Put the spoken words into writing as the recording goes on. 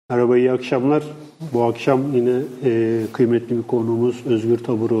Merhaba, iyi akşamlar. Bu akşam yine kıymetli bir konuğumuz Özgür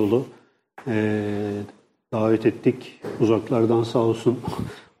Taburoğlu. Davet ettik. Uzaklardan sağ olsun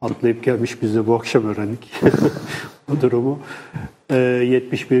atlayıp gelmiş, biz de bu akşam öğrendik bu durumu.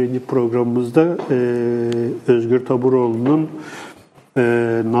 71. programımızda Özgür Taburoğlu'nun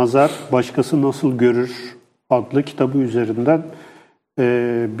Nazar-Başkası nasıl görür adlı kitabı üzerinden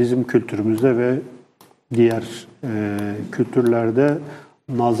bizim kültürümüzde ve diğer kültürlerde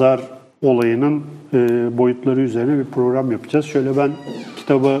nazar olayının boyutları üzerine bir program yapacağız. Şöyle ben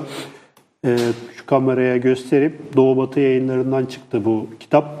kitabı şu kameraya gösterip Doğu Batı Yayınları'ndan çıktı bu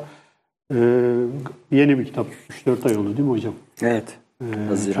kitap. Yeni bir kitap. 3-4 ay oldu değil mi hocam? Evet.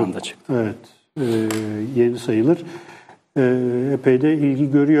 Haziran'da çıktı. Evet. Yeni sayılır. Epey de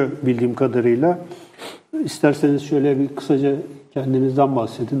ilgi görüyor bildiğim kadarıyla. İsterseniz şöyle bir kısaca kendinizden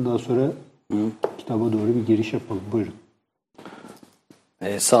bahsedin. Daha sonra kitaba doğru bir giriş yapalım. Buyurun.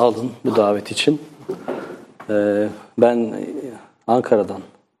 Sağ olun bu davet için. Ben Ankara'dan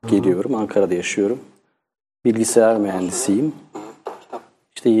geliyorum. Ankara'da yaşıyorum. Bilgisayar mühendisiyim.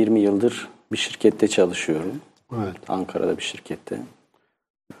 İşte 20 yıldır bir şirkette çalışıyorum. Evet. Ankara'da bir şirkette.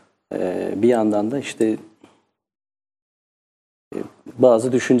 Bir yandan da işte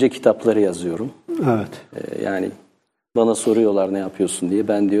bazı düşünce kitapları yazıyorum. Evet. Yani bana soruyorlar ne yapıyorsun diye.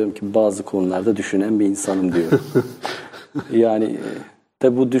 Ben diyorum ki bazı konularda düşünen bir insanım diyorum. Yani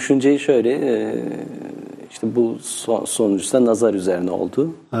tabi bu düşünceyi şöyle işte bu sonuçta nazar üzerine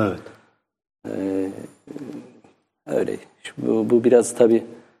oldu. Evet. Öyle. Bu biraz tabi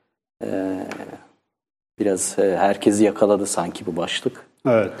biraz herkesi yakaladı sanki bu başlık.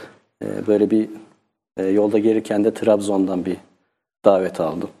 Evet. Böyle bir yolda gelirken de Trabzon'dan bir davet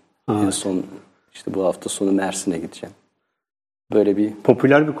aldım. Evet. En son işte bu hafta sonu Mersin'e gideceğim. Böyle bir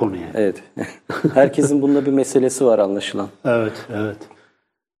popüler bir konu yani. Evet. Herkesin bunda bir meselesi var anlaşılan. Evet, evet.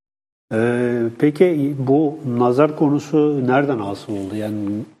 Peki bu nazar konusu nereden hasıl oldu? Yani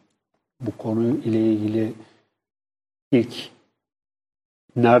bu konu ile ilgili ilk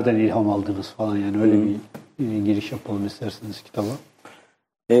nereden ilham aldınız falan, yani öyle bir giriş yapalım isterseniz kitaba.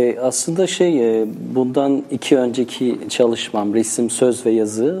 Aslında bundan 2 önceki çalışmam resim, söz ve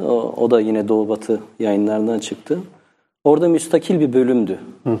yazı o da yine Doğu Batı Yayınlarından çıktı. Orada müstakil bir bölümdü.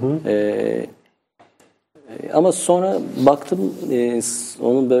 Ama sonra baktım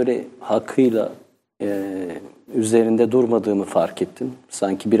onun böyle hakkıyla üzerinde durmadığımı fark ettim.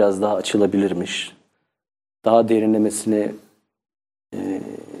 Sanki biraz daha açılabilirmiş. Daha derinlemesine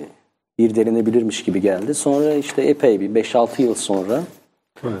irdelenebilirmiş gibi geldi. Sonra işte epey bir 5-6 yıl sonra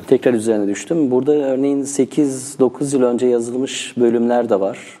tekrar üzerine düştüm. Burada örneğin 8-9 yıl önce yazılmış bölümler de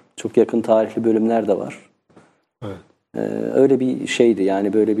var. Çok yakın tarihli bölümler de var. Evet. Öyle bir şeydi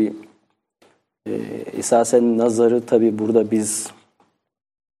yani, böyle bir esasen nazarı tabii burada biz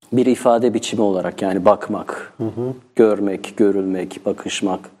bir ifade biçimi olarak, yani bakmak, görmek, görülmek,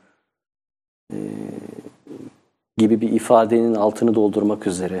 bakışmak gibi bir ifadenin altını doldurmak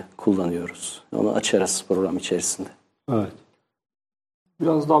üzere kullanıyoruz. Onu açarız program içerisinde. Evet.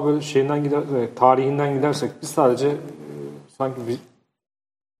 Biraz daha böyle tarihinden gidersek biz sadece sanki bir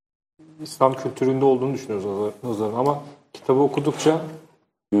İslam kültüründe olduğunu düşünüyoruz nazarın, ama kitabı okudukça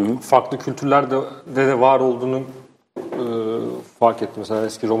farklı kültürlerde de var olduğunu fark ettim. Mesela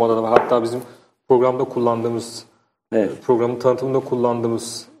eski Roma'da da var. Hatta bizim programda kullandığımız, programın tanıtımında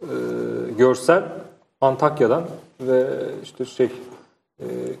kullandığımız görsel Antakya'dan ve işte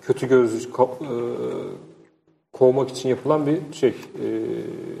kötü gözlü kovmak için yapılan bir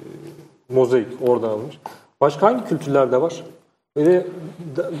mozaik oradan alınmış. Başka hangi kültürlerde var? Ve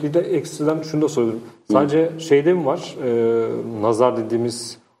bir de ekstradan şunu da soruyorum. Sadece şeyde mi var? Nazar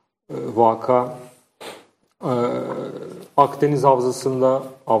dediğimiz vaka Akdeniz Havzası'nda,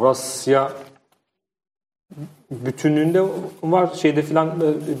 Avrasya bütünlüğünde var. Şeyde filan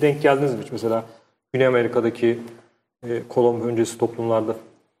denk geldiniz mi hiç? Mesela Güney Amerika'daki Kolomb öncesi toplumlarda.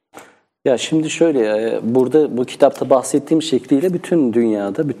 Ya şimdi şöyle, burada bu kitapta bahsettiğim şekliyle bütün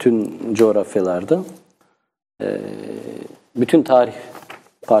dünyada, bütün coğrafyalarda, bütün tarih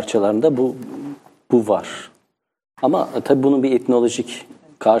parçalarında bu var. Ama tabii bunun bir etnolojik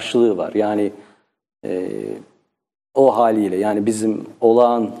karşılığı var. Yani o haliyle, yani bizim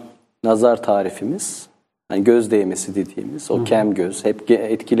olağan nazar tarifimiz, yani göz değmesi dediğimiz, o kem göz, hep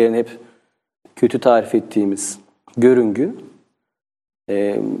etkilerini hep kötü tarif ettiğimiz görüngü.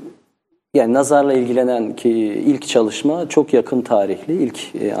 Yani nazarla ilgilenen ki ilk çalışma çok yakın tarihli, ilk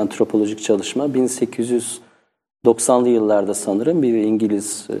antropolojik çalışma 1890'lı yıllarda sanırım bir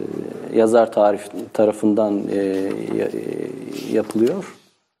İngiliz yazar tarafından yapılıyor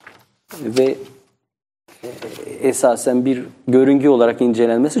ve esasen bir görüngü olarak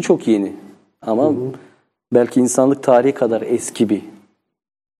incelenmesi çok yeni. Ama belki insanlık tarihi kadar eski bir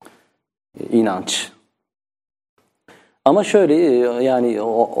inanç. Ama şöyle yani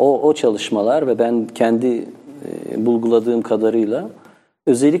o çalışmalar ve ben kendi bulguladığım kadarıyla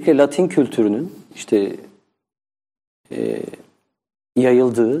özellikle Latin kültürünün işte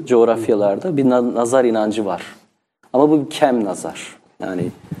yayıldığı coğrafyalarda bir nazar inancı var. Ama bu bir kem nazar.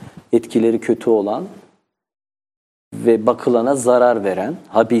 Yani etkileri kötü olan ve bakılana zarar veren,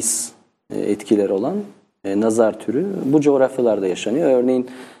 habis etkileri olan nazar türü bu coğrafyalarda yaşanıyor. Örneğin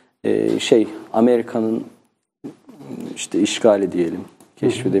Amerika'nın işte işgali diyelim,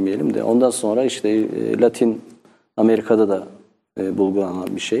 keşfi demeyelim de ondan sonra işte Latin Amerika'da da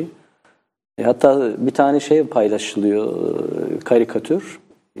bulgulanan bir şey. Hatta bir tane şey paylaşılıyor, karikatür.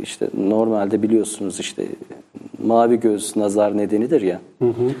 İşte normalde biliyorsunuz işte mavi göz nazar nedenidir ya.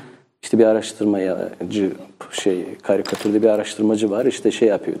 İşte bir araştırmacı karikatürde bir araştırmacı var. İşte şey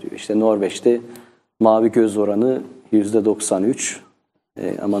yapıyor diyor. İşte Norveç'te mavi göz oranı %93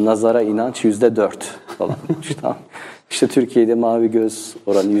 ama nazara inanç %4 falan. İşte Türkiye'de mavi göz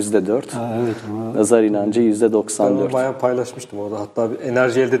oranı %4. Evet, nazar inancı %94. Ben bayağı paylaşmıştım orada. Hatta bir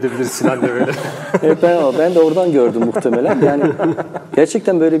enerji elde edebiliriz Sinan diye böyle. Evet, ben de oradan gördüm muhtemelen. Yani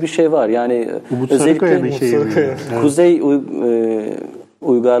gerçekten böyle bir şey var. Yani özellikle kuzey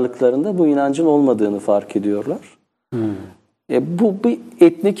uygarlıklarında bu inancın olmadığını fark ediyorlar. Bu bir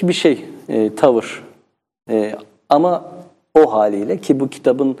etnik bir şey, tavır. Ama o haliyle ki bu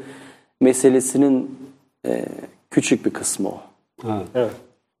kitabın meselesinin küçük bir kısmı o. Evet.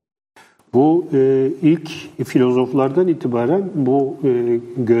 Bu ilk filozoflardan itibaren bu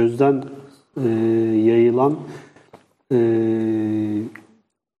gözden yayılan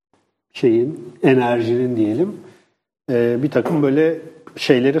enerjinin diyelim bir takım böyle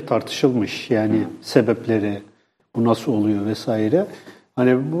şeyleri tartışılmış. Yani sebepleri, bu nasıl oluyor vesaire.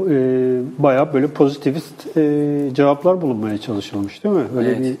 Hani bu bayağı böyle pozitivist cevaplar bulunmaya çalışılmış değil mi?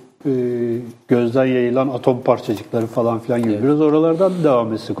 Öyle bir gözden yayılan atom parçacıkları falan filan gibi. Biraz oralardan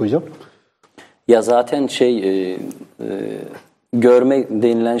devam etsek hocam. Ya zaten görme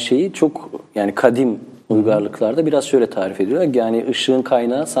denilen şeyi çok yani kadim uygarlıklarda biraz şöyle tarif ediyorlar. Yani ışığın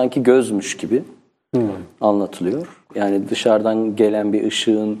kaynağı sanki gözmüş gibi anlatılıyor. Yani dışarıdan gelen bir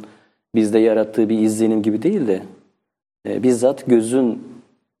ışığın bizde yarattığı bir izlenim gibi değil de bizzat gözün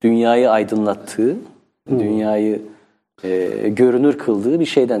dünyayı aydınlattığı, dünyayı görünür kıldığı bir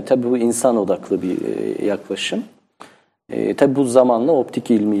şeyden. Tabii bu insan odaklı bir yaklaşım. Tabii bu zamanla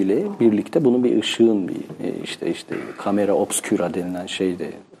optik ilmiyle birlikte bunun bir ışığın bir işte kamera obscura denilen şey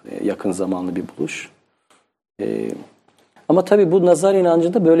de yakın zamanlı bir buluş. Ama tabii bu nazar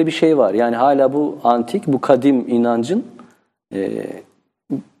inancında böyle bir şey var. Yani hala bu antik, bu kadim inancın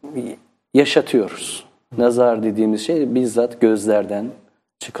yaşatıyoruz. Nazar dediğimiz şey bizzat gözlerden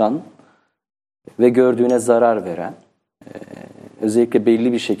çıkan ve gördüğüne zarar veren, özellikle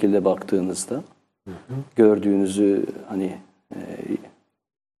belli bir şekilde baktığınızda gördüğünüzü hani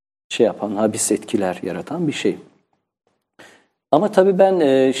yapan, habis etkiler yaratan bir şey. Ama tabii ben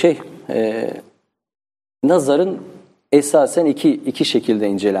nazarın esasen iki şekilde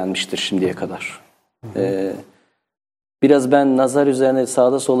incelenmiştir şimdiye kadar. Biraz ben nazar üzerine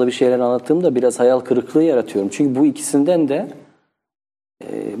sağda solda bir şeyler anlattığımda biraz hayal kırıklığı yaratıyorum. Çünkü bu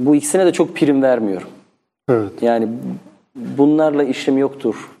ikisine de çok prim vermiyorum. Evet. Yani bunlarla işim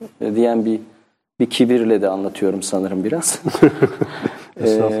yoktur diyen bir kibirle de anlatıyorum sanırım biraz.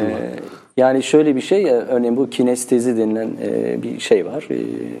 Yani şöyle bir şey, örneğin bu kinestezi denilen bir şey var.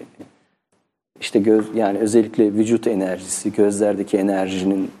 İşte yani özellikle vücut enerjisi, gözlerdeki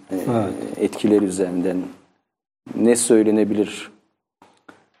enerjinin etkileri üzerinden ne söylenebilir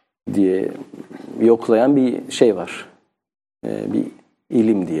diye yoklayan bir şey var. Bir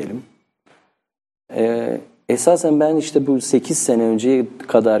ilim diyelim. Esasen ben işte bu 8 sene önceye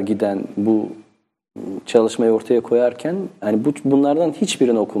kadar giden bu çalışmayı ortaya koyarken hani bunlardan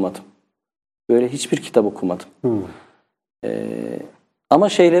hiçbirini okumadım. Böyle hiçbir kitap okumadım. Ama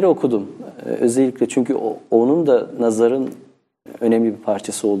şeyleri okudum. Özellikle çünkü onun da nazarın önemli bir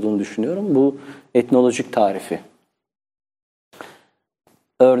parçası olduğunu düşünüyorum. Bu etnolojik tarifi.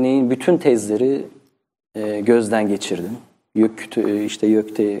 Örneğin bütün tezleri gözden geçirdim.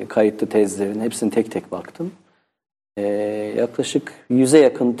 YÖK'te kayıtlı tezlerin hepsini tek tek baktım. Yaklaşık 100'e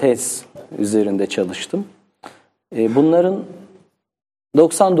yakın tez üzerinde çalıştım. Bunların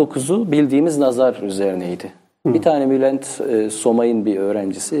 99'u bildiğimiz nazar üzerineydi. Bir tane Bülent Somay'ın bir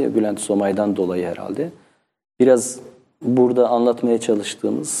öğrencisi, Bülent Somay'dan dolayı herhalde biraz burada anlatmaya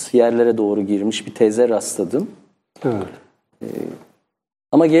çalıştığımız yerlere doğru girmiş bir teze rastladım. Evet.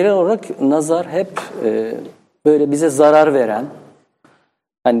 Ama genel olarak nazar hep böyle bize zarar veren,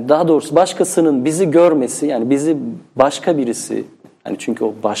 hani daha doğrusu başkasının bizi görmesi, yani bizi başka birisi, hani çünkü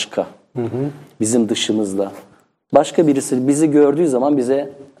o başka, bizim dışımızda başka birisi bizi gördüğü zaman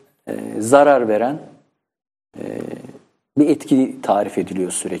bize zarar veren bir etki tarif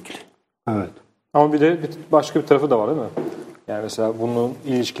ediliyor sürekli. Evet. Ama bir de başka bir tarafı da var değil mi? Yani mesela bunu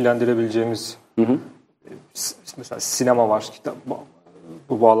ilişkilendirebileceğimiz mesela sinema var.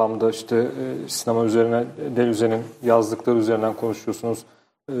 Bu bağlamda işte sinema üzerine Deleuze'nin yazdıkları üzerinden konuşuyorsunuz.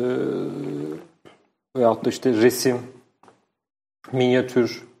 Veyahut da işte resim,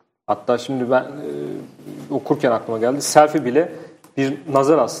 minyatür. Hatta şimdi ben okurken aklıma geldi. Selfie bile bir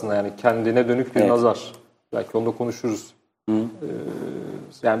nazar aslında, yani kendine dönük bir nazar. Belki onu da konuşuruz.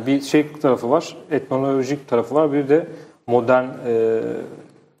 Yani bir şey tarafı var, etnolojik tarafı var. Bir de modern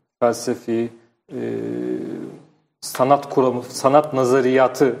felsefi, sanat kuramı, sanat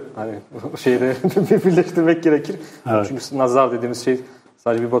nazariyatı, hani şeyde birleştirmek gerekir. Evet. Çünkü nazar dediğimiz şey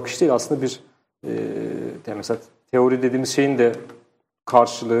sadece bir bakış değil, aslında bir mesela teori dediğimiz şeyin de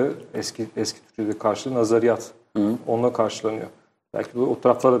karşılığı, eski Türkçe'de karşılığı nazariyat. Onunla karşılanıyor. Belki o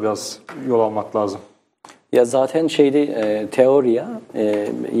taraflara da biraz yol almak lazım. Ya zaten teoriya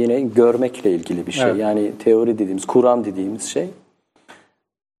yine görmekle ilgili bir şey. Evet. Yani teori dediğimiz, Kur'an dediğimiz şey.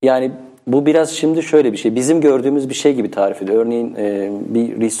 Yani bu biraz şimdi şöyle bir şey. Bizim gördüğümüz bir şey gibi tarif ediyor. Örneğin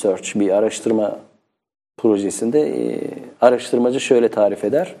bir research, bir araştırma projesinde araştırmacı şöyle tarif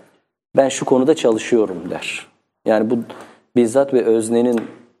eder. Ben şu konuda çalışıyorum der. Yani bu bizzat ve öznenin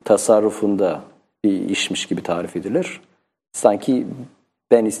tasarrufunda bir işmiş gibi tarif edilir. Sanki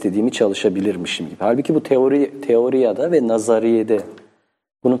ben istediğimi çalışabilirmişim gibi. Halbuki bu teoriyada ve nazariyede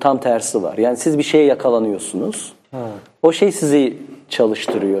bunun tam tersi var. Yani siz bir şeye yakalanıyorsunuz. O şey sizi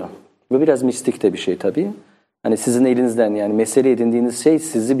çalıştırıyor. Bu biraz mistik de bir şey tabii. Hani sizin elinizden, yani mesele edindiğiniz şey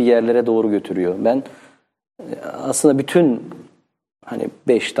sizi bir yerlere doğru götürüyor. Ben aslında bütün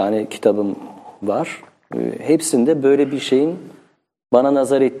 5 tane kitabım var. Hepsinde böyle bir şeyin bana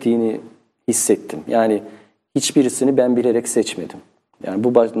nazar ettiğini hissettim. Yani hiçbirisini ben bilerek seçmedim. Yani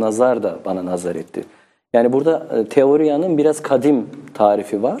bu nazar da bana nazar etti. Yani burada teoriyanın biraz kadim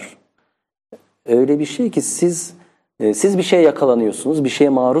tarifi var. Öyle bir şey ki siz bir şeye yakalanıyorsunuz, bir şeye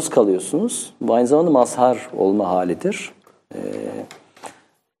maruz kalıyorsunuz. Bu aynı zamanda mazhar olma halidir.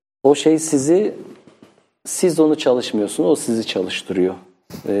 O şey siz onu çalışmıyorsunuz, o sizi çalıştırıyor.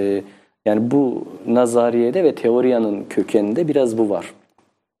 Yani bu nazariyede ve teoriyanın kökeninde biraz bu var.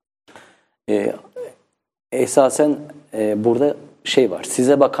 Esasen burada şey var,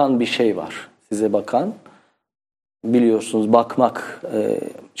 size bakan bir şey var. Size bakan, biliyorsunuz, bakmak.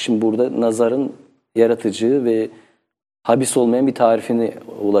 Şimdi burada nazarın yaratıcı ve habis olmayan bir tarifine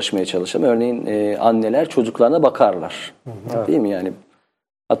ulaşmaya çalışalım. Örneğin anneler çocuklarına bakarlar. Evet. Değil mi yani?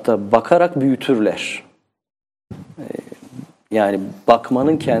 Hatta bakarak büyütürler. Yani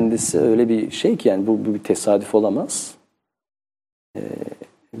bakmanın kendisi öyle bir şey ki, yani bu bir tesadüf olamaz.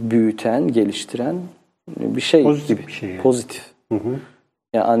 Büyüten, geliştiren bir şey pozitif gibi. Bir şey yani. Pozitif.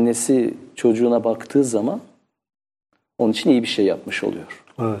 Yani annesi çocuğuna baktığı zaman onun için iyi bir şey yapmış oluyor.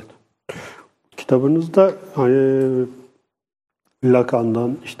 Evet. Kitabınızda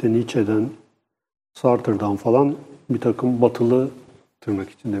Lacan'dan, işte Nietzsche'den, Sartre'dan falan bir takım batılı tırnak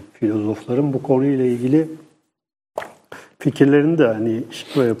içinde filozofların bu konuyla ilgili fikirlerini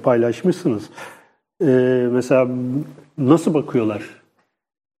de paylaşmışsınız. Mesela nasıl bakıyorlar?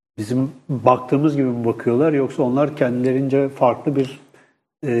 Bizim baktığımız gibi mi bakıyorlar, yoksa onlar kendilerince farklı bir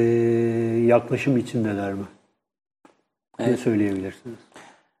yaklaşım içindeler mi? Ne söyleyebilirsiniz?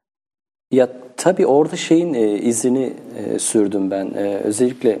 Ya tabii orada şeyin izini sürdüm ben.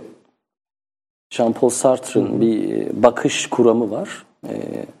 Özellikle Jean-Paul Sartre'ın bir bakış kuramı var.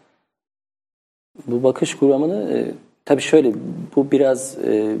 Bu bakış kuramını tabii şöyle, bu biraz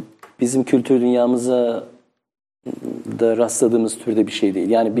bizim kültür dünyamıza da rastladığımız türde bir şey değil.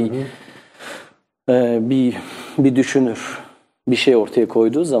 Yani bir düşünür bir şey ortaya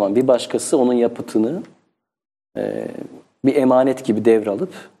koyduğu zaman bir başkası onun yapıtını bir emanet gibi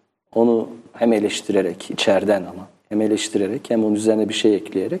devralıp onu hem eleştirerek, içeriden ama hem eleştirerek hem onun üzerine bir şey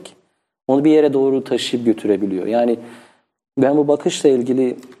ekleyerek onu bir yere doğru taşıyıp götürebiliyor. Yani ben bu bakışla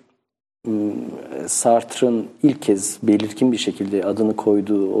ilgili Sartre'ın ilk kez belirgin bir şekilde adını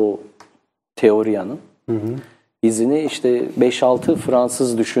koyduğu o teoriyanın izini işte 5-6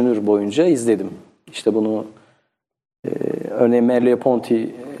 Fransız düşünür boyunca izledim. İşte bunu örneğin Merleau-Ponty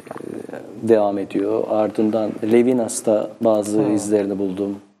devam ediyor. Ardından Levinas'ta bazı izlerini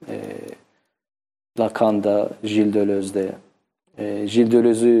buldum. Lacan'da, Gilles Deleuze'de. Gilles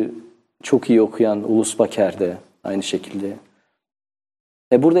Deleuze'ü çok iyi okuyan Ulus Baker'de aynı şekilde.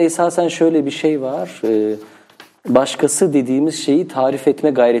 Burada esasen şöyle bir şey var. başkası dediğimiz şeyi tarif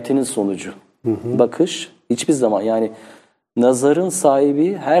etme gayretinin sonucu. Bakış hiçbir zaman, yani nazarın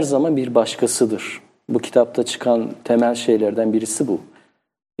sahibi her zaman bir başkasıdır. Bu kitapta çıkan temel şeylerden birisi bu.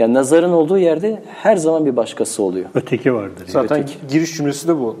 Yani nazarın olduğu yerde her zaman bir başkası oluyor. Öteki vardır. Yani. Zaten giriş cümlesi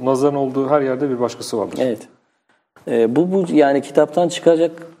de bu. Nazarın olduğu her yerde bir başkası vardır. Evet. Bu yani kitaptan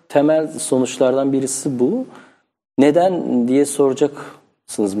çıkacak temel sonuçlardan birisi bu. Neden diye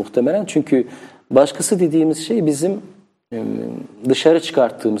soracaksınız muhtemelen. Çünkü başkası dediğimiz şey bizim dışarı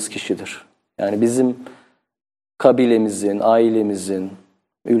çıkarttığımız kişidir. Yani bizim kabilemizin, ailemizin,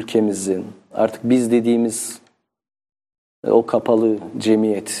 ülkemizin, artık biz dediğimiz o kapalı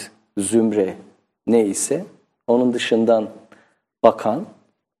cemiyet, zümre neyse onun dışından bakan,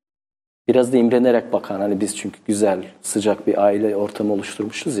 biraz da imrenerek bakan, hani biz çünkü güzel, sıcak bir aile ortamı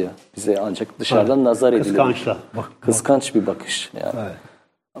oluşturmuşuz ya, bize ancak dışarıdan nazar ediliyor. Kıskançla. Kıskanç bir bakış. Yani. Evet.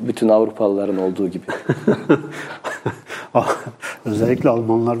 Bütün Avrupalıların olduğu gibi. Özellikle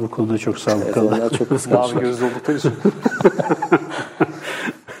Almanlar bu konuda çok sabıkalı. Evet, onlar çok kıskançlar. Mavi gözlü oldukları için.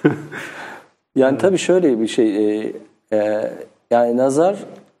 Yani tabii şöyle bir şey, yani nazar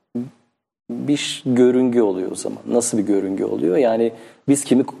bir görüngü oluyor o zaman. Nasıl bir görüngü oluyor? Yani biz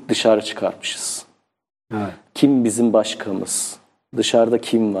kimi dışarı çıkartmışız? Evet. Kim bizim başkamız? Dışarıda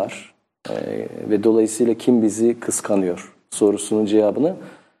kim var? Ve dolayısıyla kim bizi kıskanıyor? Sorusunun cevabını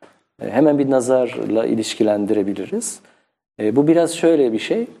hemen bir nazarla ilişkilendirebiliriz. Bu biraz şöyle bir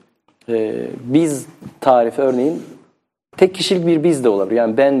şey. Biz tarifi örneğin tek kişilik bir biz de olabilir.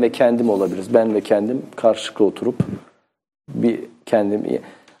 Yani ben ve kendim olabiliriz. Ben ve kendim karşılıklı oturup bir kendim,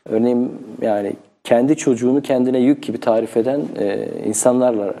 örneğin yani kendi çocuğunu kendine yük gibi tarif eden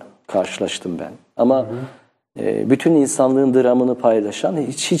insanlarla karşılaştım ben. Ama bütün insanlığın dramını paylaşan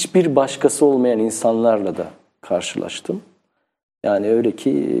hiçbir başkası olmayan insanlarla da karşılaştım. Yani öyle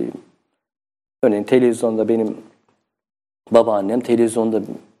ki örneğin televizyonda benim babaannem televizyonda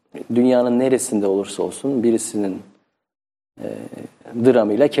dünyanın neresinde olursa olsun birisinin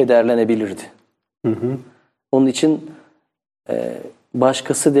dramıyla kederlenebilirdi. Onun için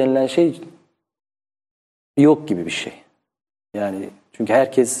başkası denilen şey yok gibi bir şey. Yani çünkü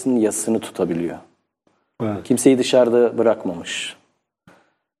herkesin yasını tutabiliyor. Evet. Kimseyi dışarıda bırakmamış.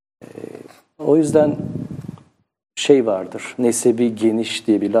 O yüzden şey vardır. Nesebi geniş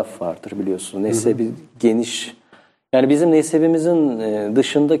diye bir laf vardır biliyorsunuz. Nesebi geniş. Yani bizim nesebimizin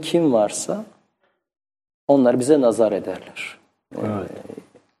dışında kim varsa onlar bize nazar ederler. Evet.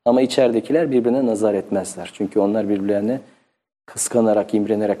 Ama içeridekiler birbirine nazar etmezler. Çünkü onlar birbirlerine kıskanarak,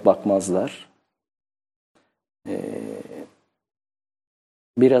 imrenerek bakmazlar.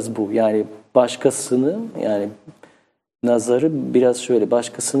 Biraz bu. Yani başkasını, yani nazarı biraz şöyle.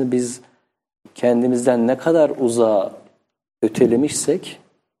 Başkasını biz kendimizden ne kadar uzağa ötelemişsek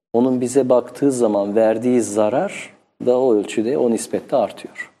onun bize baktığı zaman verdiği zarar da o ölçüde, o nispette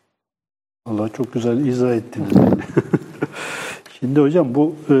artıyor. Allah çok güzel izah ettiniz. Şimdi hocam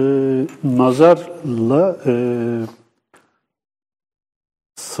bu nazarla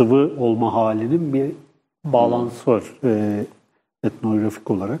sıvı olma halinin bir bağlantısı var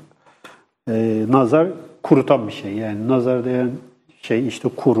etnografik olarak. Nazar kurutan bir şey. Yani nazar denen şey işte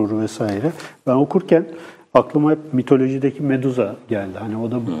kurur vesaire. Ben okurken aklıma hep mitolojideki Medusa geldi. Hani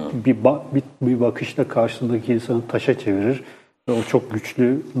o da bir bakışla karşısındaki insanı taşa çevirir. Ve o çok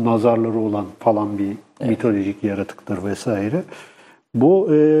güçlü nazarları olan falan bir mitolojik yaratıktır vesaire. Bu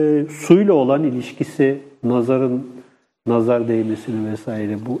suyla olan ilişkisi, nazar değmesini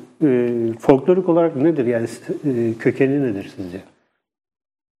vesaire bu folklorik olarak nedir? Yani kökeni nedir sizce?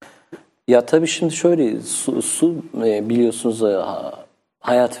 Ya tabii şimdi şöyle su biliyorsunuz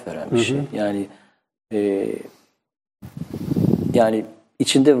hayat veren bir şey. Yani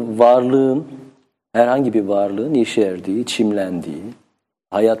içinde varlığın, herhangi bir varlığın yeşerdiği, çimlendiği,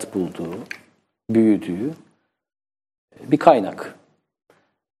 hayat bulduğu, büyüdüğü bir kaynak.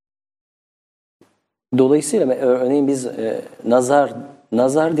 Dolayısıyla örneğin biz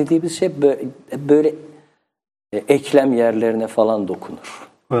nazar dediğimiz şey böyle eklem yerlerine falan dokunur.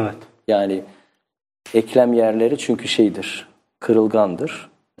 Evet. Yani eklem yerleri çünkü şeydir, kırılgandır.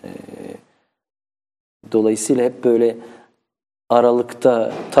 Dolayısıyla hep böyle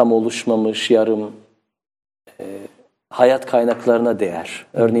aralıkta tam oluşmamış, yarım hayat kaynaklarına değer.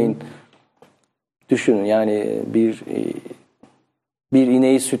 Örneğin düşünün yani bir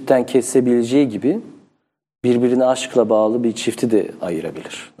ineği sütten kesebileceği gibi birbirine aşkla bağlı bir çifti de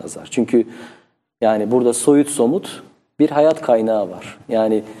ayırabilir nazar. Çünkü yani burada soyut somut bir hayat kaynağı var.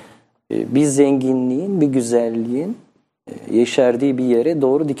 Yani bir zenginliğin, bir güzelliğin yeşerdiği bir yere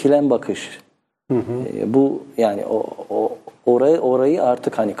doğru dikilen bakış. Bu yani orayı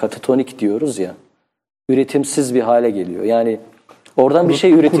artık hani katatonik diyoruz ya. üretimsiz bir hale geliyor. Yani oradan bir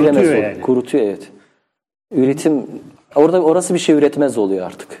şey üretilemez kurutuyor oluyor. yani. Kurutuyor, evet. Üretim orası bir şey üretmez oluyor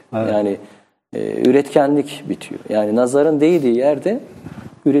artık. Evet. Yani üretkenlik bitiyor. Yani nazarın değdiği yerde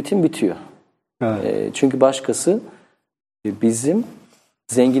üretim bitiyor. Evet. Çünkü başkası bizim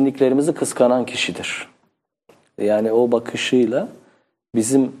zenginliklerimizi kıskanan kişidir. Yani o bakışıyla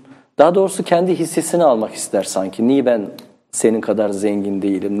bizim, daha doğrusu kendi hissesini almak ister sanki. Niye ben senin kadar zengin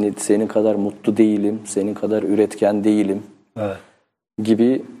değilim, senin kadar mutlu değilim, senin kadar üretken değilim Evet.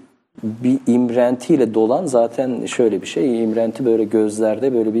 gibi bir imrentiyle dolan, zaten şöyle bir şey. İmrenti böyle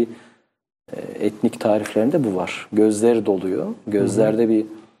gözlerde, böyle bir etnik tariflerinde bu var. Gözleri doluyor. Gözlerde bir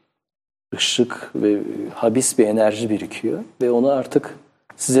ışık ve habis bir enerji birikiyor ve onu artık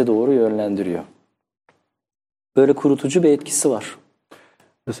size doğru yönlendiriyor. Böyle kurutucu bir etkisi var.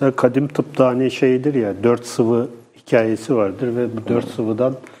 Mesela kadim tıpta hani şeydir ya, 4 sıvı hikayesi vardır ve bu 4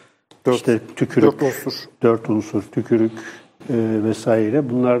 sıvıdan işte tükürük, 4 unsur, tükürük vesaire.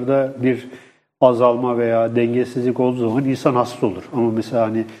 Bunlarda bir azalma veya dengesizlik olduğu zaman insan hasta olur. Ama mesela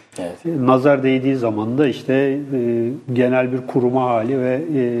hani nazar değdiği zaman da işte genel bir kuruma hali ve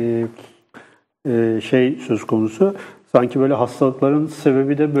şey söz konusu. Sanki böyle hastalıkların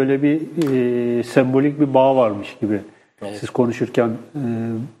sebebi de böyle bir sembolik bir bağ varmış gibi. Evet. Siz konuşurken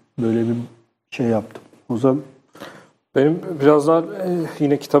böyle bir şey yaptım. O zaman Benim biraz daha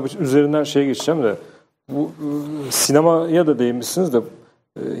yine kitap üzerinden şeye geçeceğim de, bu sinemaya da değinmişsiniz de,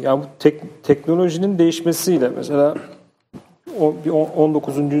 yani bu teknolojinin değişmesiyle mesela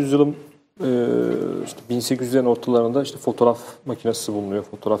 19. yüzyılın işte 1800'lerin ortalarında işte fotoğraf makinesi bulunuyor,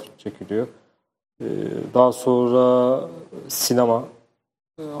 fotoğraf çekiliyor. Daha sonra sinema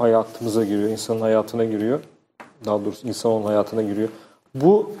hayatımıza giriyor, insanın hayatına giriyor. Daha doğrusu insanoğlunun hayatına giriyor.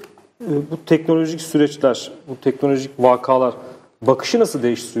 Bu teknolojik süreçler, bu teknolojik vakalar bakışı nasıl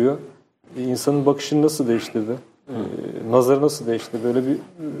değiştiriyor? İnsanın bakışını nasıl değiştirdi? Nazarı nasıl değiştirdi? Böyle bir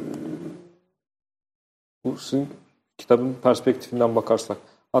bu sizin kitabın perspektifinden bakarsak.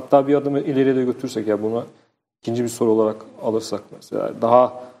 Hatta bir adım ileriye de götürsek, ya buna ikinci bir soru olarak alırsak mesela,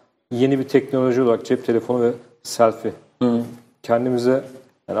 daha yeni bir teknoloji olarak cep telefonu ve selfie. Kendimize,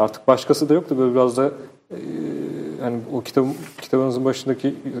 yani artık başkası da yok da böyle biraz da hani o kitabınızın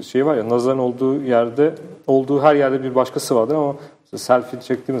başındaki şey var ya, nazarın olduğu her yerde bir başkası vardır ama selfie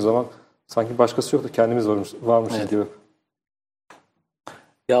çektiğimiz zaman sanki başkası yok da kendimiz varmışız Evet. gibi.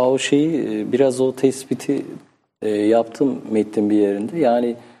 Ya o şeyi, biraz o tespiti yaptım metnin bir yerinde.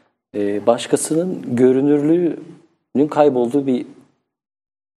 Yani başkasının görünürlüğünün kaybolduğu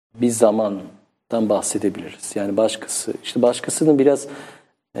bir zamandan bahsedebiliriz. Yani başkasının biraz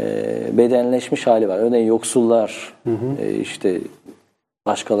bedenleşmiş hali var. Örneğin yoksullar işte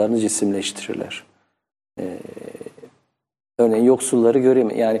başkalarını cisimleştirirler. Örneğin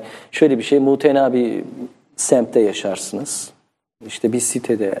yoksulları yani şöyle bir şey, mutena bir semtte yaşarsınız. İşte bir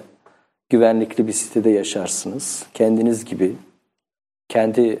sitede, güvenlikli bir sitede yaşarsınız. Kendiniz gibi,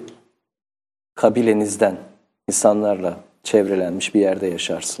 kendi kabilenizden insanlarla çevrelenmiş bir yerde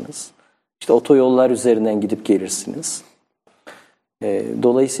yaşarsınız. İşte otoyollar üzerinden gidip gelirsiniz.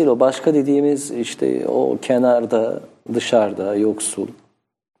 Dolayısıyla o başka dediğimiz işte o kenarda, dışarıda, yoksul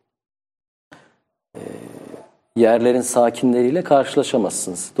yerlerin sakinleriyle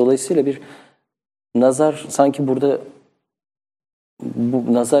karşılaşamazsınız. Dolayısıyla bir nazar, sanki burada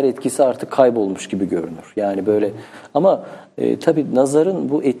bu nazar etkisi artık kaybolmuş gibi görünür. Yani böyle, ama tabii nazarın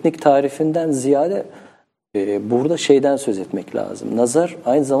bu etnik tarifinden ziyade burada şeyden söz etmek lazım. Nazar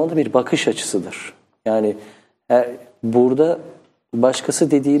aynı zamanda bir bakış açısıdır. Yani burada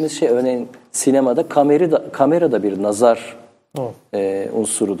başkası dediğimiz şey, örneğin sinemada kamera da bir nazar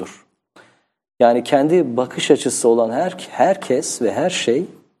unsurudur. Yani kendi bakış açısı olan herkes ve her şey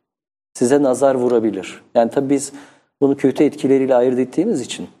size nazar vurabilir. Yani tabii biz bunu kötü etkileriyle ayırt ettiğimiz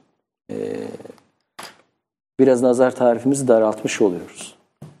için biraz nazar tarifimizi daraltmış oluyoruz.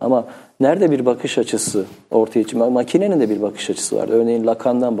 Ama nerede bir bakış açısı ortaya çıkıyor? Makinenin de bir bakış açısı var. Örneğin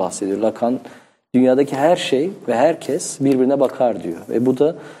Lacan'dan bahsediyor. Lacan, dünyadaki her şey ve herkes birbirine bakar diyor. Ve bu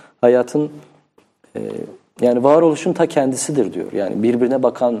da hayatın yani varoluşun ta kendisidir diyor. Yani birbirine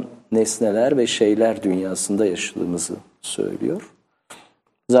bakan nesneler ve şeyler dünyasında yaşadığımızı söylüyor.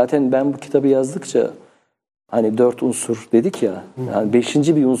 Zaten ben bu kitabı yazdıkça, hani 4 unsur dedik ya, yani 5.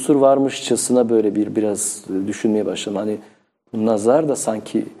 bir unsur varmışçasına böyle biraz düşünmeye başladım. Hani nazar da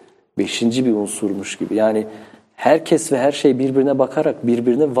sanki 5. bir unsurmuş gibi. Yani herkes ve her şey birbirine bakarak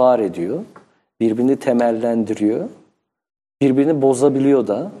birbirini var ediyor. Birbirini temellendiriyor. Birbirini bozabiliyor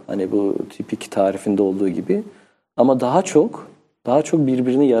da, hani bu tipik tarifinde olduğu gibi. Ama daha çok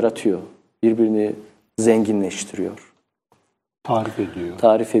birbirini yaratıyor. Birbirini zenginleştiriyor. tarif ediyor.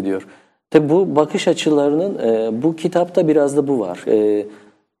 Tarif ediyor. Tabi bu bakış açılarının, bu kitapta biraz da bu var.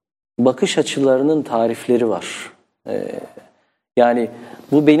 Bakış açılarının tarifleri var. Yani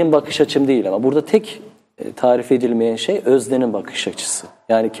bu benim bakış açım değil ama burada tek tarif edilmeyen şey öznenin bakış açısı.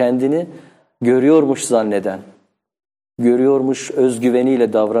 Yani kendini görüyormuş zanneden, görüyormuş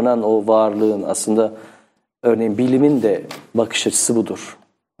özgüveniyle davranan o varlığın, aslında örneğin bilimin de bakış açısı budur.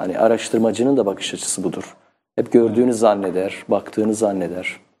 Hani araştırmacının da bakış açısı budur. Hep gördüğünü zanneder, baktığını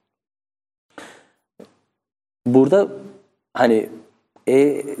zanneder. Burada hani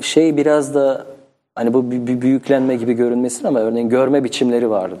biraz da hani bu bir büyüklenme gibi görünmesin ama örneğin görme biçimleri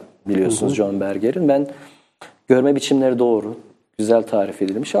var biliyorsunuz John Berger'in. Ben görme biçimleri doğru, güzel tarif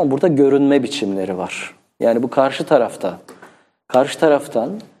edilmiş ama burada görünme biçimleri var. Yani bu karşı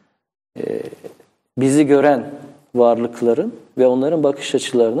taraftan bizi gören varlıkların ve onların bakış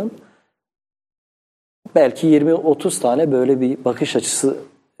açılarının belki 20-30 tane böyle bir bakış açısı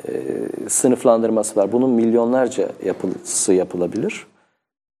sınıflandırması var. Bunun milyonlarca yapılabilir.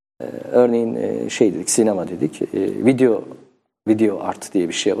 Örneğin dedik, sinema dedik, video art diye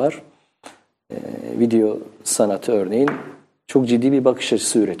bir şey var. Video sanatı örneğin çok ciddi bir bakış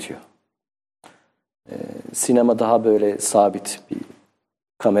açısı üretiyor. Sinema daha böyle sabit bir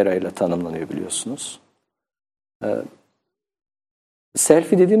kamerayla tanımlanıyor biliyorsunuz.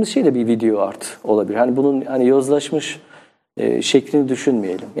 Selfie dediğimiz şey de bir video art olabilir. Hani bunun hani yozlaşmış şeklini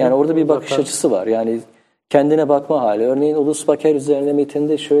düşünmeyelim. Yani orada bir bakış açısı var. Yani kendine bakma hali. Örneğin Ulus Baker üzerine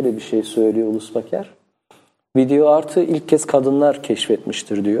metinde şöyle bir şey söylüyor Ulus Baker. Video artı ilk kez kadınlar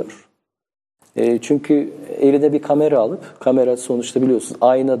keşfetmiştir diyor. Çünkü eline bir kamera alıp, kamera sonuçta biliyorsunuz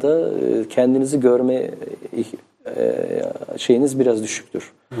aynada kendinizi görme şeyiniz biraz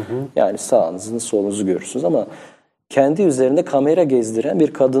düşüktür. Yani sağınızı, solunuzu görürsünüz ama kendi üzerinde kamera gezdiren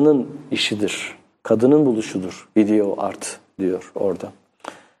bir kadının işidir. Kadının buluşudur. Video art diyor orada.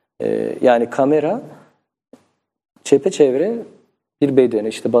 Yani kamera çepeçevre bir bedeni,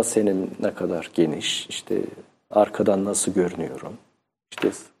 işte basenin ne kadar geniş, işte arkadan nasıl görünüyorum,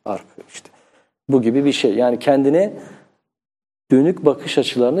 işte bu gibi bir şey. Yani kendine dönük bakış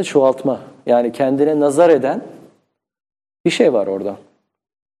açılarını çoğaltma. Yani kendine nazar eden bir şey var orada.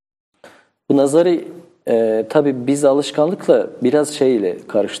 Bu nazarı tabii biz alışkanlıkla biraz şeyle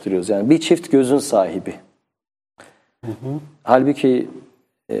karıştırıyoruz. Yani bir çift gözün sahibi. Halbuki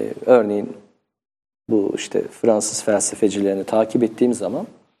örneğin bu işte Fransız felsefecilerini takip ettiğim zaman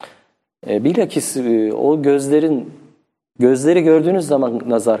bilakis o gözleri gördüğünüz zaman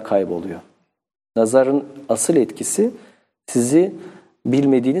nazar kayboluyor. Nazarın asıl etkisi sizi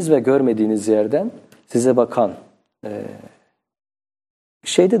bilmediğiniz ve görmediğiniz yerden size bakan.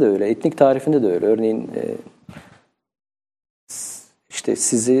 Şeyde de öyle, etnik tarifinde de öyle. Örneğin işte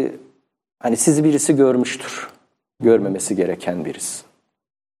sizi birisi görmüştür. Görmemesi gereken birisi.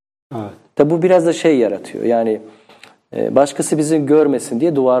 Evet. Tabi bu biraz da şey yaratıyor. Yani başkası bizi görmesin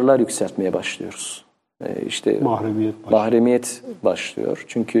diye duvarlar yükseltmeye başlıyoruz. İşte mahremiyet başlıyor.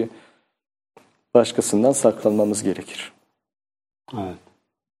 Çünkü başkasından saklanmamız gerekir. Evet.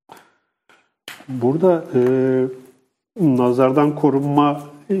 Burada nazardan korunma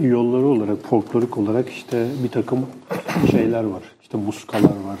yolları olarak, folklorik olarak işte bir takım şeyler var. İşte muskalar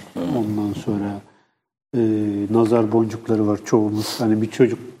var. Ondan sonra nazar boncukları var. Çoğumuz hani bir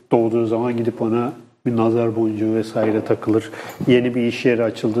çocuk doğduğu zaman gidip ona bir nazar boncuğu vesaire takılır. Yeni bir iş yeri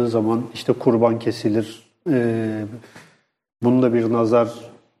açıldığı zaman işte kurban kesilir. Bunun da bir nazar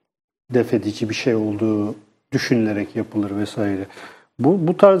defedici bir şey olduğu düşünülerek yapılır vesaire.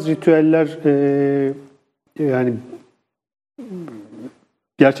 Bu tarz ritüeller yani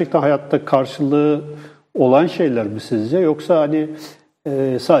gerçekten hayatta karşılığı olan şeyler mi sizce? Yoksa hani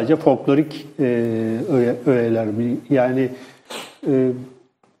sadece folklorik öğeler mi? Yani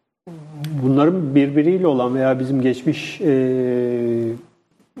bunların birbiriyle olan veya bizim geçmiş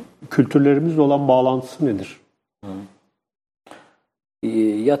kültürlerimizle olan bağlantısı nedir?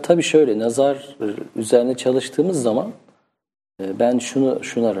 Ya tabii şöyle, nazar üzerine çalıştığımız zaman ben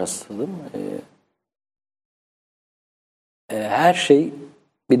şuna rastladım. Her şey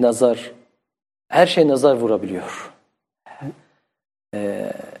nazar vurabiliyor.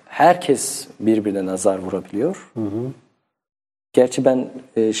 Herkes birbirine nazar vurabiliyor. Gerçi ben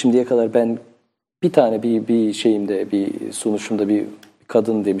şimdiye kadar bir tane bir şeyimde, bir sunuşumda bir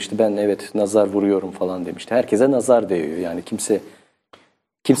kadın demişti. Ben evet nazar vuruyorum falan demişti. Herkese nazar değiyor. Yani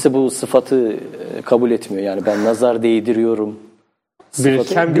kimse bu sıfatı kabul etmiyor. Yani ben nazar değdiriyorum.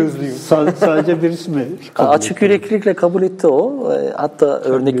 Kem gözlüyüm. Sadece birisi mi? Açık yüreklilikle kabul etti o. Hatta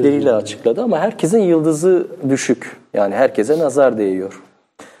örnekleriyle açıkladı ama herkesin yıldızı düşük. Yani herkese nazar değiyor.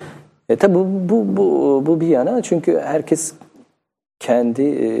 Tabi bu bir yana, çünkü herkes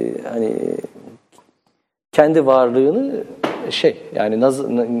kendi varlığını yani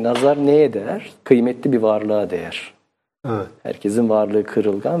nazar neye değer? Kıymetli bir varlığa değer. Evet. Herkesin varlığı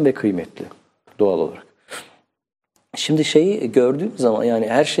kırılgan ve kıymetli doğal olarak. Şimdi şeyi gördüğüm zaman yani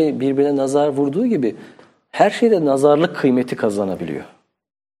her şey birbirine nazar vurduğu gibi her şeyde nazarlık kıymeti kazanabiliyor.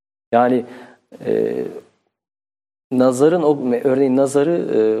 Yani örneğin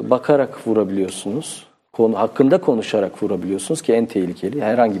nazarı bakarak vurabiliyorsunuz. Konu hakkında konuşarak vurabiliyorsunuz ki en tehlikeli.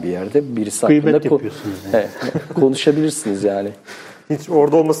 Herhangi bir yerde birisi Kıymet hakkında yapıyorsunuz yani. konuşabilirsiniz yani. Hiç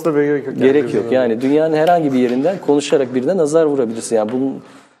orada olmasına da gerek yok. Gerek yok. Yani dünyanın herhangi bir yerinden konuşarak birine nazar vurabilirsin. Yani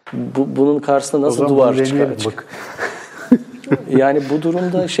bunun karşısında nasıl duvar çıkar? Yani bu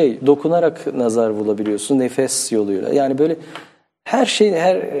durumda dokunarak nazar vurabiliyorsun, nefes yoluyla. Yani böyle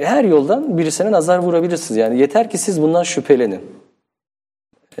her yoldan birisine nazar vurabilirsiniz. Yani yeter ki siz bundan şüphelenin.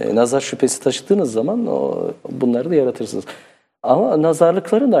 Nazar şüphesi taşıdığınız zaman bunları da yaratırsınız. Ama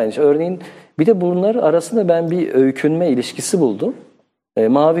nazarlıkların da aynı şey. Örneğin bir de bunlar arasında ben bir öykünme ilişkisi buldum.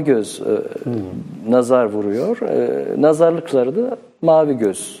 Mavi göz nazar vuruyor. Nazarlıkları da mavi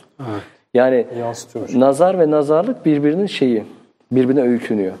göz. Evet. Yani nazar ve nazarlık birbirine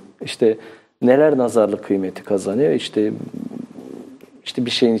öykünüyor. İşte neler nazarlık kıymeti kazanıyor? İşte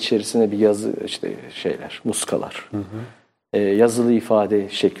bir şeyin içerisine bir yazı muskalar. Hı hı. Yazılı ifade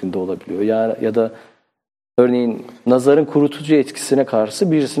şeklinde olabiliyor. Ya da örneğin nazarın kurutucu etkisine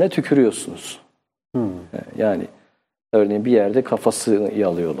karşı birisine tükürüyorsunuz. Hı. Yani örneğin bir yerde kafasını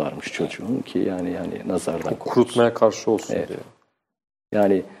yalıyorlarmış çocuğun ki yani nazardan korksun. Kurutmaya karşı olsun diye.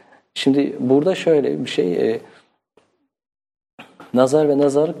 Yani şimdi burada şöyle bir şey, nazar ve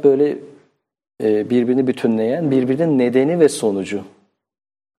nazarlık böyle birbirini bütünleyen, birbirinin nedeni ve sonucu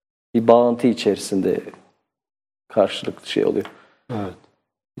bir bağıntı içerisinde karşılıklı oluyor. Evet.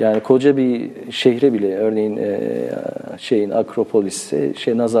 Yani koca bir şehre bile örneğin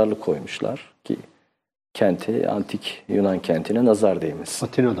Akropolis'e nazarlık koymuşlar ki antik Yunan kentine nazar değmesi.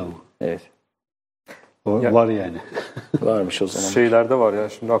 Atina'da mı? Evet. Var yani. Varmış o zaman. Şeylerde var ya,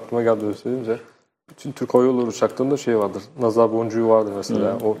 şimdi aklıma geldi öyle söyleyince. Bütün Türk Hava Yolları uçaklarında vardır. Nazar boncuğu vardır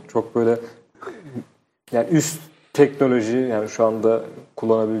mesela. O çok böyle yani üst teknoloji, yani şu anda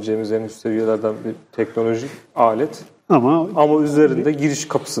kullanabileceğimiz en üst seviyelerden bir teknolojik alet. Ama üzerinde giriş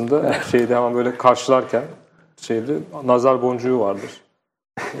kapısında hemen böyle karşılarken nazar boncuğu vardır.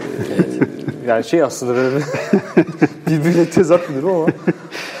 Yani aslında böyle birbirine tezat bir durum ama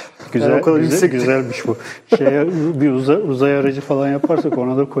güzelmiş bu. Bir uzay aracı falan yaparsak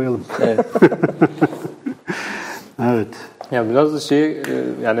ona da koyalım. Evet. Evet. Yani biraz da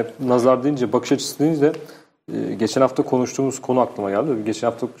yani nazar deyince, bakış açısı deyince geçen hafta konuştuğumuz konu aklıma geldi. Geçen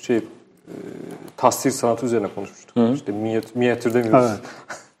hafta tasvir sanatı üzerine konuşmuştuk. Hı. İşte minyatür demiyoruz. Evet.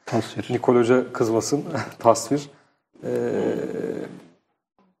 Tasvir. Nikol Hoca kızmasın. Tasvir.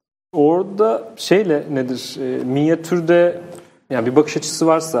 Orada nedir? Minyatürde yani bir bakış açısı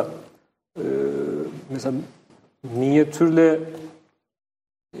varsa mesela minyatürle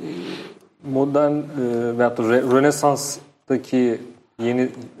modern veyahut da Rönesans'taki yeni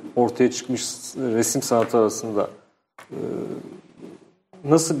ortaya çıkmış resim sanatı arasında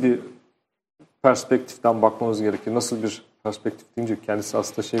nasıl bir perspektiften bakmamız gerekir? Nasıl bir perspektif deyince kendisi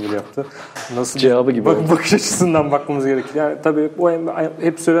aslında bile yaptı. Nasıl cevabı gibi bakış açısından bakmamız gerekir? Yani tabii bu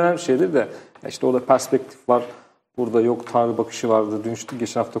hep söylenen şeydir de orada perspektif var. Burada yok Tanrı bakışı vardı. Dün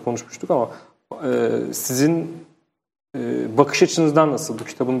geçen hafta konuşmuştuk ama sizin bakış açınızdan nasıl, bu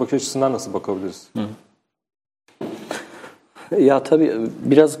kitabın bakış açısından nasıl bakabiliriz? Hı. Ya tabii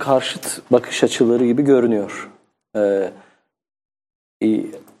biraz karşıt bakış açıları gibi görünüyor.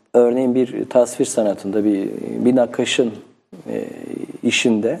 Örneğin bir tasvir sanatında bir nakışın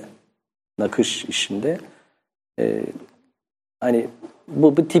nakış işinde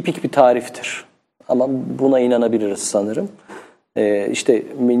bu tipik bir tariftir. Ama buna inanabiliriz sanırım.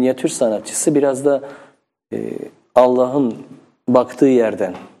 Minyatür sanatçısı biraz da Allah'ın baktığı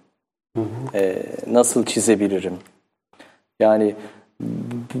yerden nasıl çizebilirim? Yani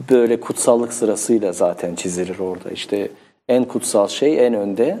böyle kutsallık sırasıyla zaten çizilir orada. En kutsal şey en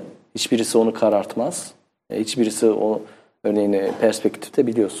önde. Hiçbirisi onu karartmaz. Hiçbirisi örneğin perspektifte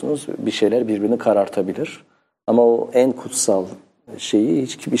biliyorsunuz bir şeyler birbirini karartabilir. Ama o en kutsal şeyi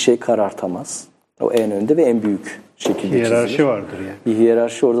hiçbir şey karartamaz. O en önde ve en büyük şekilde çizilir. Hiyerarşi vardır yani. Bir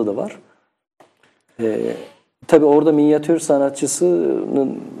hiyerarşi orada da var. Tabii orada minyatür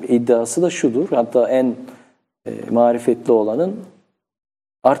sanatçısının iddiası da şudur. Hatta en marifetli olanın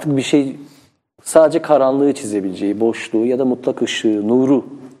artık bir şey sadece karanlığı çizebileceği, boşluğu ya da mutlak ışığı, nuru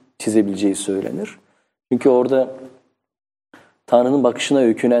çizebileceği söylenir. Çünkü orada Tanrı'nın bakışına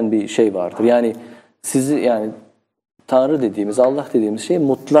öykünen bir şey vardır. Yani Tanrı dediğimiz, Allah dediğimiz şey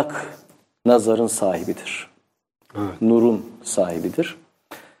mutlak nazarın sahibidir. Evet. Nurun sahibidir.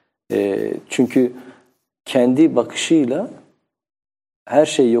 Çünkü kendi bakışıyla her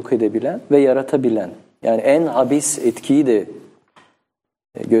şeyi yok edebilen ve yaratabilen, yani en habis etkiyi de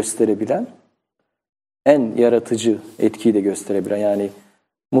gösterebilen, en yaratıcı etkiyi de gösterebilen, yani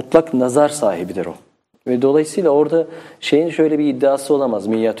mutlak nazar sahibidir o. Ve dolayısıyla orada şeyin şöyle bir iddiası olamaz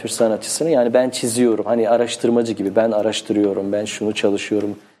minyatür sanatçısının, yani ben çiziyorum, hani araştırmacı gibi ben araştırıyorum, ben şunu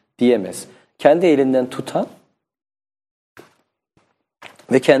çalışıyorum diyemez. Kendi elinden tutan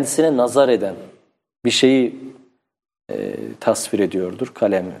ve kendisine nazar eden bir şeyi tasvir ediyordur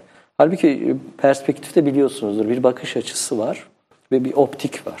kalemle. Halbuki perspektifte biliyorsunuzdur bir bakış açısı var ve bir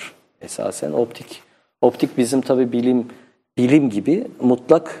optik var esasen. Optik bizim tabii bilim gibi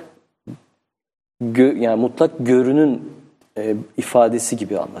mutlak yani mutlak görünün ifadesi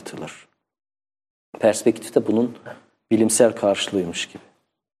gibi anlatılır. Perspektif de bunun bilimsel karşılığıymış gibi.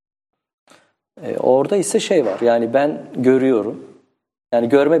 Orada ise şey var, yani ben görüyorum. Yani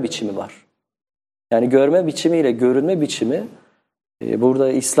görme biçimi var. Yani görme biçimiyle görünme biçimi burada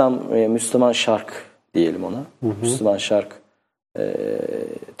Müslüman şark diyelim ona. Hı hı. Müslüman şark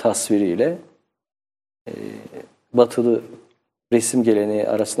tasviriyle batılı resim geleneği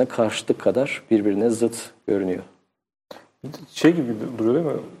arasında karşıtlık kadar birbirine zıt görünüyor. Şey gibi duruyor değil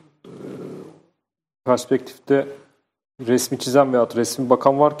mi? Perspektifte resmi çizen veyahut resmi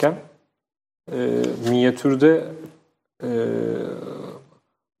bakan varken minyatürde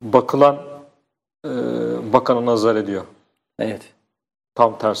bakana nazar ediyor. Evet.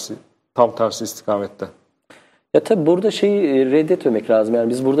 Tam tersi istikamette. Ya tabii burada şeyi reddetmemek lazım. Yani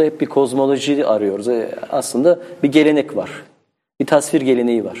biz burada hep bir kozmoloji arıyoruz. Aslında bir gelenek var. Bir tasvir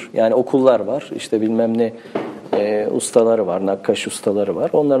geleneği var. Yani okullar var. İşte bilmem ne ustaları var. Nakkaş ustaları var.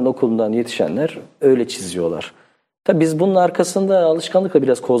 Onların okulundan yetişenler öyle çiziyorlar. Tabii biz bunun arkasında alışkanlıkla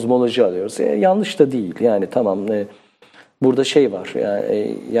biraz kozmoloji arıyoruz. Yanlış da değil. Yani tamam burada şey var.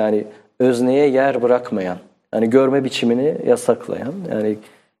 Yani özneye yer bırakmayan, yani görme biçimini yasaklayan, yani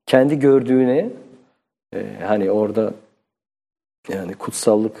kendi gördüğüne hani orada yani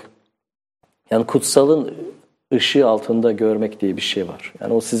kutsallık, yani kutsalın ışığı altında görmek diye bir şey var.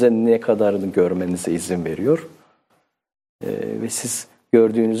 Yani o size ne kadarını görmenize izin veriyor ve siz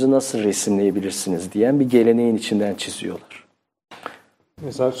gördüğünüzü nasıl resimleyebilirsiniz diyen bir geleneğin içinden çiziyorlar.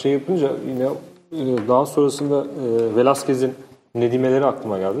 Mesela şey yapınca yine daha sonrasında Velázquez'in Nedimeleri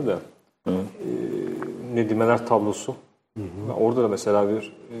aklıma geldi de. Nedimeler tablosu. Hı hı. Orada da mesela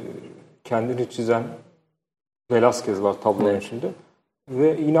bir kendini çizen Velázquez var tablonun içinde.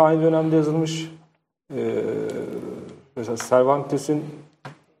 Ve yine aynı dönemde yazılmış mesela Cervantes'in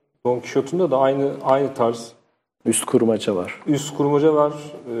Don Quixote'unda da aynı tarz. Üst kurmaca var. Üst kurmaca var.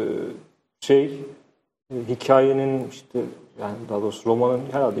 Hikayenin işte yani daha doğrusu romanın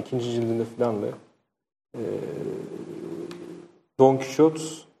herhalde 2. cildinde falan da Don Quixote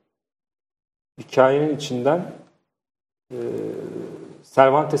hikayenin içinden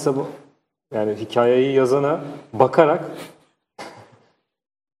Cervantes'e yani hikayeyi yazana bakarak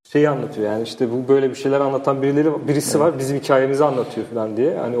şeyi anlatıyor. Yani işte bu böyle bir şeyler anlatan birisi var. Bizim hikayemizi anlatıyor falan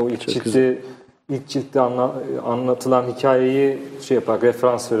diye. Hani o ilk ciltte anlatılan hikayeyi şey yaparak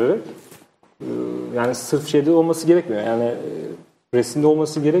referans vererek yani sırf şeyde olması gerekmiyor. Yani resimde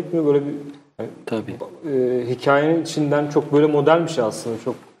olması gerekmiyor. Böyle bir tabii. Hikayenin içinden çok böyle modern bir şey aslında.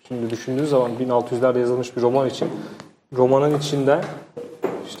 Çok şimdi düşündüğünüz zaman 1600'lerde yazılmış bir roman için romanın içinde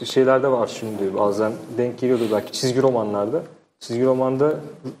işte şeyler de var şimdi bazen denk geliyordu belki çizgi romanlarda.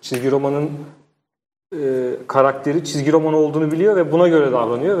 Çizgi romanın karakteri çizgi roman olduğunu biliyor ve buna göre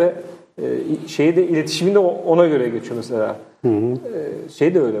davranıyor ve iletişiminde ona göre geçiyor mesela. Hı hı.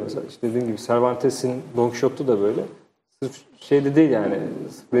 Şey de öyle mesela işte dediğim gibi Cervantes'in Don Quixote'da da böyle. Sırf şeyde değil yani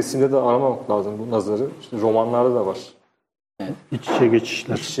resimde de aramamak lazım bu nazarı. İşte romanlarda da var. İç içe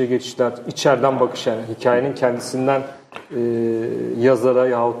geçişler. İç içe geçişler, içeriden bakış yani hikayenin kendisinden yazara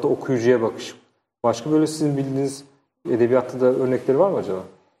yahut da okuyucuya bakış. Başka böyle sizin bildiğiniz edebiyatta da örnekleri var mı acaba?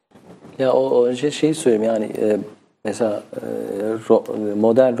 Ya o önce şeyi söyleyeyim yani mesela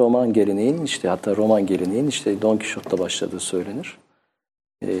modern roman geleneğin işte hatta roman geleneğin işte Don Quixote'da başladığı söylenir.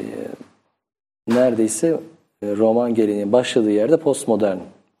 Neredeyse roman geleneğin başladığı yerde postmodern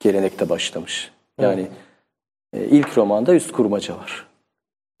gelenekte başlamış. Yani ilk romanda üst kurmaca var.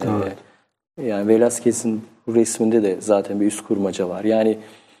 Evet. Yani Velázquez'in bu resminde de zaten bir üst kurmaca var. Yani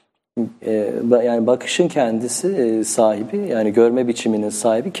bakışın kendisi sahibi, yani görme biçiminin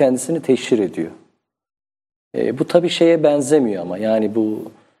sahibi kendisini teşhir ediyor. Bu tabii şeye benzemiyor ama yani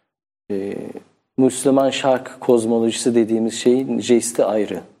bu Müslüman şark kozmolojisi dediğimiz şeyin jesti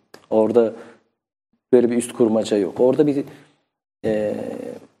ayrı. Orada Böyle bir üst kurmaca yok. Orada bir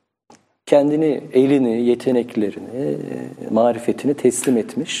kendini, elini, yeteneklerini, marifetini teslim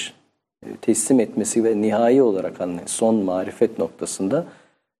etmiş. Teslim etmesi ve nihai olarak son marifet noktasında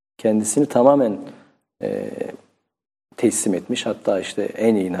kendisini tamamen teslim etmiş. Hatta işte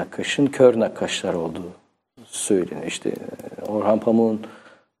en iyi nakkaşın kör nakkaşlar olduğu söyleniyor. İşte Orhan Pamuk'un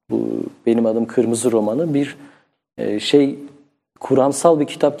bu Benim Adım Kırmızı romanı bir kuramsal bir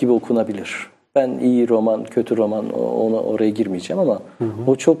kitap gibi okunabilir. Ben iyi roman, kötü roman oraya girmeyeceğim ama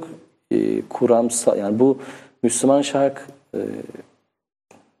o çok kuramsal. Yani bu Müslüman şark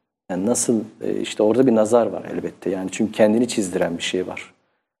yani nasıl işte orada bir nazar var elbette. Yani çünkü kendini çizdiren bir şey var.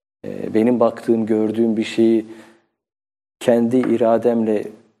 Benim baktığım, gördüğüm bir şeyi kendi irademle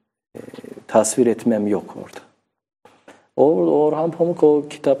tasvir etmem yok orada. Orhan Pamuk o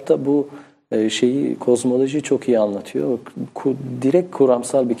kitapta bu kozmolojiyi çok iyi anlatıyor. Direkt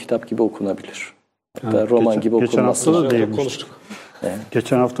kuramsal bir kitap gibi okunabilir. Hatta roman gibi okunması. Geçen hafta da değinmiştik. Evet.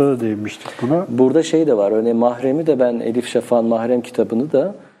 Geçen hafta da değinmiştik buna. Burada de var. Örneğin Mahrem'i de ben Elif Şafak'ın Mahrem kitabını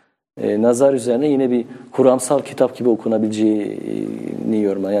da nazar üzerine yine bir kuramsal kitap gibi okunabileceğini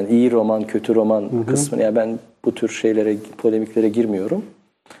yorumlar. Yani iyi roman, kötü roman kısmını. Yani ben bu tür polemiklere girmiyorum.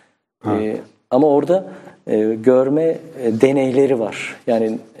 Ama orada görme deneyleri var.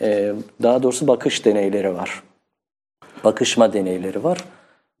 Yani daha doğrusu bakış deneyleri var. Bakışma deneyleri var.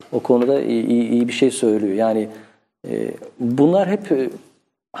 O konuda iyi bir şey söylüyor. Yani bunlar hep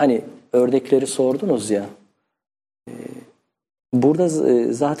hani örnekleri sordunuz ya. Burada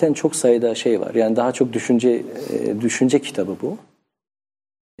zaten çok sayıda var. Yani daha çok düşünce kitabı bu.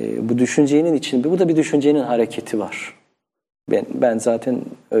 Bu düşüncenin içinde, burada bir düşüncenin hareketi var. Ben zaten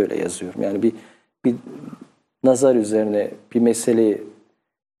öyle yazıyorum. Yani bir nazar üzerine bir meseleye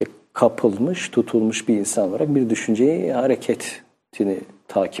kapılmış, tutulmuş bir insan olarak bir düşünceyi, hareketini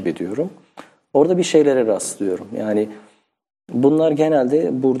takip ediyorum. Orada bir şeylere rastlıyorum. Yani bunlar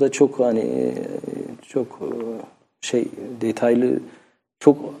genelde burada çok detaylı,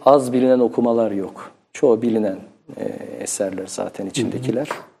 çok az bilinen okumalar yok. Çoğu bilinen eserler zaten içindekiler.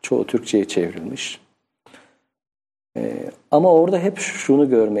 Çoğu Türkçe'ye çevrilmiş. Ama orada hep şunu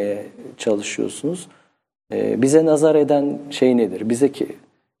görmeye çalışıyorsunuz. Bize nazar eden şey nedir? Bize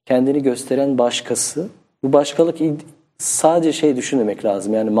kendini gösteren başkası. Bu başkalık sadece düşünmemek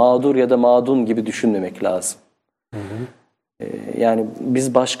lazım. Yani mağdur ya da mağdun gibi düşünmemek lazım. Yani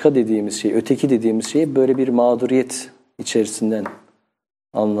biz başka dediğimiz öteki dediğimiz şeyi böyle bir mağduriyet içerisinden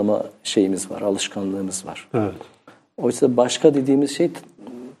anlama şeyimiz var, alışkanlığımız var. Evet. Oysa başka dediğimiz şey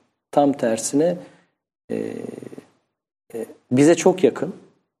tam tersine bize çok yakın.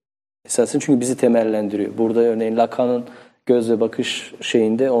 Esasen çünkü bizi temellendiriyor. Burada örneğin Lacan'ın göz ve bakış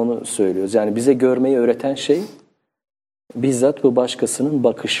şeyinde onu söylüyoruz. Yani bize görmeyi öğreten şey bizzat bu başkasının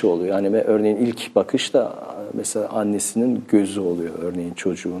bakışı oluyor. Yani örneğin ilk bakış da mesela annesinin gözü oluyor. Örneğin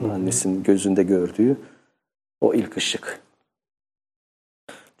çocuğun annesinin gözünde gördüğü o ilk ışık.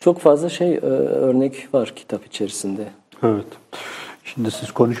 Çok fazla örnek var kitap içerisinde. Evet. Şimdi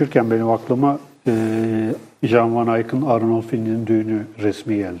siz konuşurken benim aklıma Jan van Eyck'in Arnolfi'nin Düğünü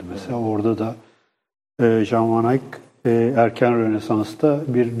resmi geldi mesela. Orada da Jan van Eyck erken Rönesans'ta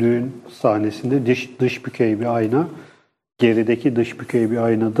bir düğün sahnesinde dış bükey bir ayna, gerideki dış bükey bir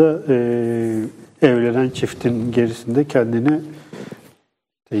aynada evlenen çiftin gerisinde kendini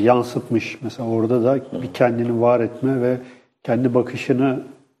yansıtmış. Mesela orada da bir kendini var etme ve kendi bakışını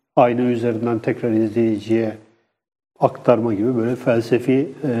ayna üzerinden tekrar izleyiciye aktarma gibi böyle felsefi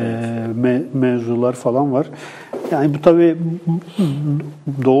mevzular falan var. Yani bu tabii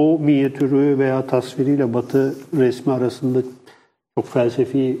Doğu minyatürü veya tasviriyle Batı resmi arasında çok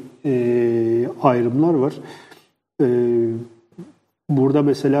felsefi ayrımlar var. Burada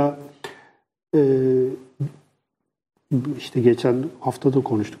mesela işte geçen hafta da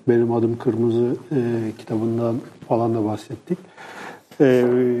konuştuk. Benim Adım Kırmızı kitabından falan da bahsettik.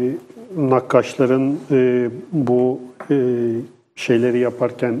 Nakkaşların bu şeyleri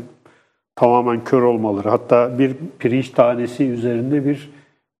yaparken tamamen kör olmaları, hatta bir pirinç tanesi üzerinde bir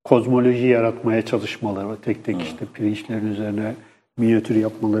kozmoloji yaratmaya çalışmaları, tek tek işte pirinçlerin üzerine minyatür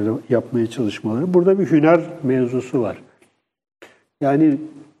yapmaya çalışmaları. Burada bir hüner mevzusu var. Yani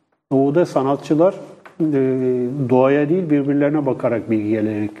Doğu'da sanatçılar doğaya değil birbirlerine bakarak bir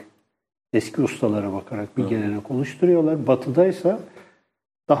gelenek, eski ustalara bakarak bir gelenek oluşturuyorlar. Batı'daysa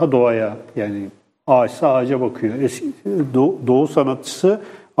daha doğaya, yani ağaçsa ağaca bakıyor. Doğu sanatçısı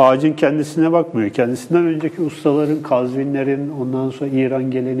ağacın kendisine bakmıyor. Kendisinden önceki ustaların, Kazvinlerin, ondan sonra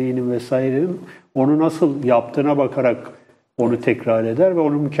İran geleneğinin vesairenin onu nasıl yaptığına bakarak onu tekrar eder ve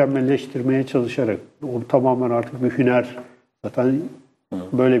onu mükemmelleştirmeye çalışarak. O tamamen artık bir hüner. Zaten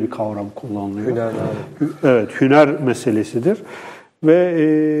Böyle bir kavram kullanılıyor. Hüner. Evet, hüner meselesidir.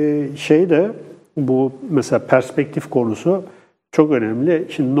 Ve şey de bu mesela perspektif konusu çok önemli.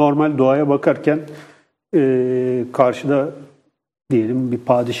 Şimdi normal doğaya bakarken karşıda diyelim bir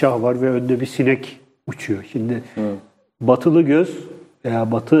padişah var ve önünde bir sinek uçuyor. Şimdi batılı göz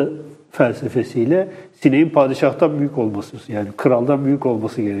veya batı felsefesiyle sineğin padişahtan büyük olması, yani kraldan büyük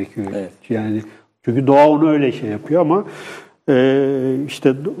olması gerekiyor. Evet. Yani çünkü doğa onu öyle şey yapıyor ama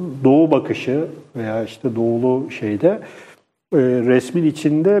işte doğu bakışı veya işte doğulu şeyde resmin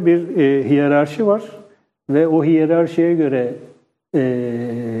içinde bir hiyerarşi var ve o hiyerarşiye göre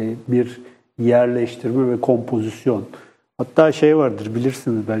bir yerleştirme ve kompozisyon. Hatta şey vardır,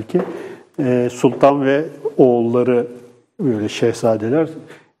 bilirsiniz belki, sultan ve oğulları, böyle şehzadeler,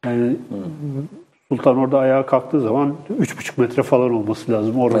 yani sultan orada ayağa kalktığı zaman 3,5 metre falan olması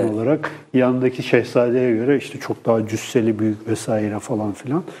lazım oran olarak. Yanındaki şehzadeye göre işte çok daha cüsseli, büyük vesaire falan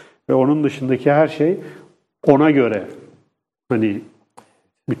filan. Ve onun dışındaki her şey ona göre. Hani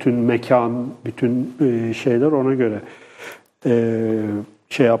bütün mekan, bütün şeyler ona göre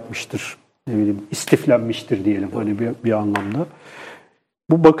şey yapmıştır. Ne bileyim, istiflenmiştir diyelim hani bir anlamda.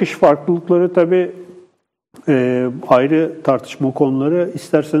 Bu bakış farklılıkları tabii ayrı tartışma konuları.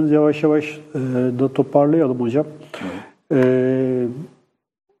 İsterseniz yavaş yavaş da toparlayalım hocam.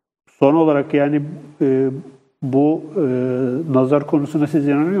 Son olarak yani bu nazar konusuna siz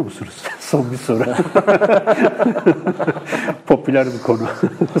inanıyor musunuz? Son bir soru. Popüler bir konu.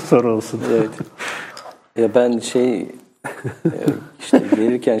 Soru olsun. Evet. Ya ben işte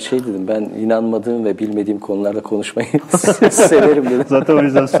gelirken dedim, ben inanmadığım ve bilmediğim konularda konuşmayı severim dedim. Zaten o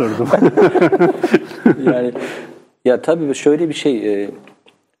yüzden sordum. Yani ya tabii şöyle bir şey,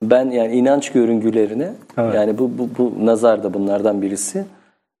 ben yani inanç görüngülerine, evet, yani bu nazar da bunlardan birisi.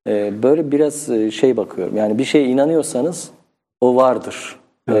 Böyle biraz bakıyorum. Yani bir şeye inanıyorsanız o vardır.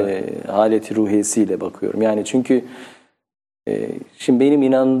 Evet. Haleti ruhiyesiyle bakıyorum. Yani çünkü şimdi benim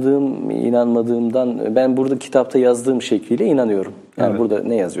inanmadığımdan, ben burada kitapta yazdığım şekliyle inanıyorum. Yani evet, burada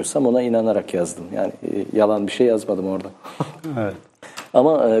ne yazıyorsam ona inanarak yazdım. Yani yalan bir şey yazmadım orada. Evet.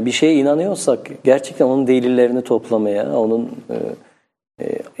 Ama bir şeye inanıyorsak gerçekten onun delillerini toplamaya, onun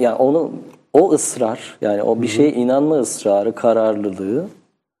yani o ısrar, yani o bir şeye inanma ısrarı, kararlılığı,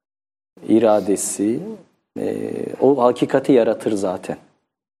 iradesi, o hakikati yaratır zaten.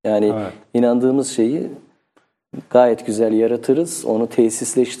 Yani evet, inandığımız şeyi gayet güzel yaratırız, onu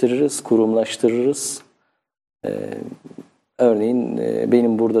tesisleştiririz, kurumlaştırırız. Örneğin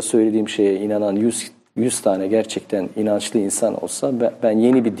benim burada söylediğim şeye inanan 100 tane gerçekten inançlı insan olsa ben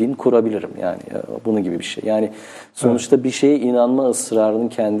yeni bir din kurabilirim. Yani bunun gibi bir şey. Yani sonuçta evet, bir şeye inanma ısrarının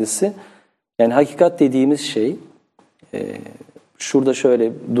kendisi, yani hakikat dediğimiz şey şurada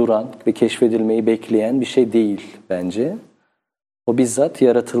şöyle duran ve keşfedilmeyi bekleyen bir şey değil bence. O bizzat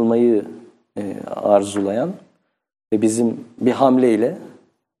yaratılmayı arzulayan ve bizim bir hamleyle,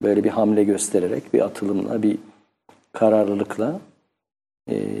 böyle bir hamle göstererek, bir atılımla, bir kararlılıkla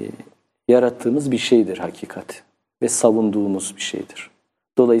yarattığımız bir şeydir hakikat ve savunduğumuz bir şeydir.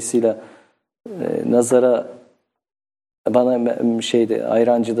 Dolayısıyla nazara, bana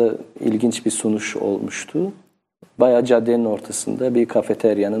Ayrancı'da ilginç bir sunuş olmuştu. Bayağı caddenin ortasında bir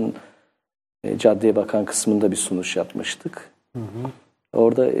kafeteryanın caddeye bakan kısmında bir sunuş yapmıştık. Hı hı.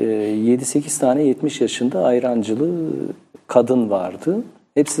 Orada 7-8 tane 70 yaşında Ayrancılı kadın vardı.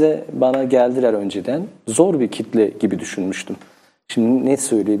 Hepsi de bana geldiler önceden. Zor bir kitle gibi düşünmüştüm. Şimdi ne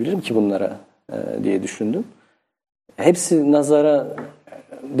söyleyebilirim ki bunlara diye düşündüm. Hepsi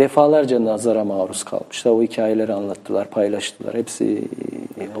defalarca nazara maruz kalmışlar. O hikayeleri anlattılar, paylaştılar. Hepsi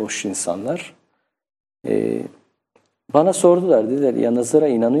hoş insanlar. Bana sordular, dediler ya nazara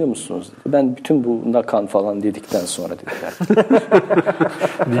inanıyor musunuz? Dedi. Ben bütün bu Nakan falan dedikten sonra dediler.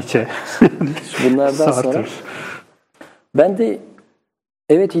 Nietzsche. Bunlardan sonra ben de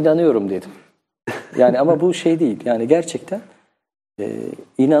evet inanıyorum dedim. Yani ama bu değil. Yani gerçekten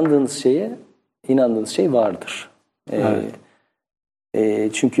inandığınız şey vardır. Evet.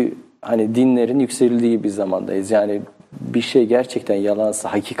 Çünkü hani dinlerin yükseldiği bir zamandayız. Yani bir şey gerçekten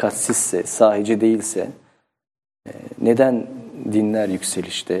yalansa, hakikatsizse, sahici değilse neden dinler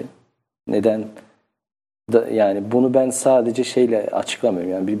yükselişte? Neden yani bunu ben sadece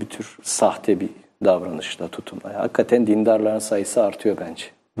açıklamıyorum. Yani bir tür sahte bir davranışla, tutumla. Hakikaten dindarların sayısı artıyor bence.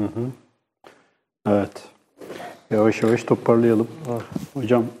 Hı hı. Evet. Yavaş yavaş toparlayalım.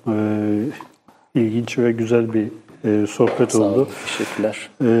 Hocam ilginç ve güzel bir sohbet oldu. Sağ olun, teşekkürler.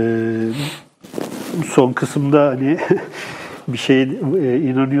 Son kısımda hani bir şeye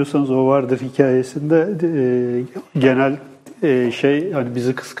inanıyorsanız o vardır hikayesinde genel hani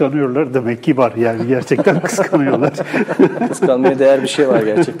bizi kıskanıyorlar demek ki var yani gerçekten kıskanıyorlar. Kıskanmaya değer bir şey var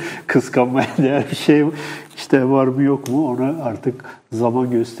gerçekten. Kıskanmaya değer bir şey işte var mı yok mu onu artık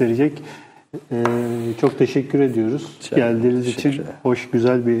zaman gösterecek. Çok teşekkür ediyoruz. Geldiğiniz için hoş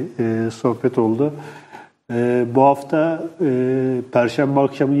güzel bir sohbet oldu. Bu hafta Perşembe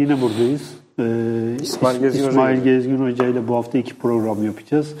akşamı yine buradayız. İsmail Gezgin Hoca ile bu hafta 2 program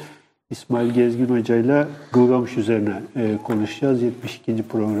yapacağız. İsmail Gezgin Hoca ile Gılgamış üzerine konuşacağız 72.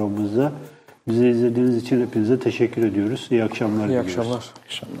 programımızda. Bizi izlediğiniz için hepinize teşekkür ediyoruz. İyi akşamlar diliyoruz. İyi akşamlar. İyi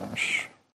akşamlar.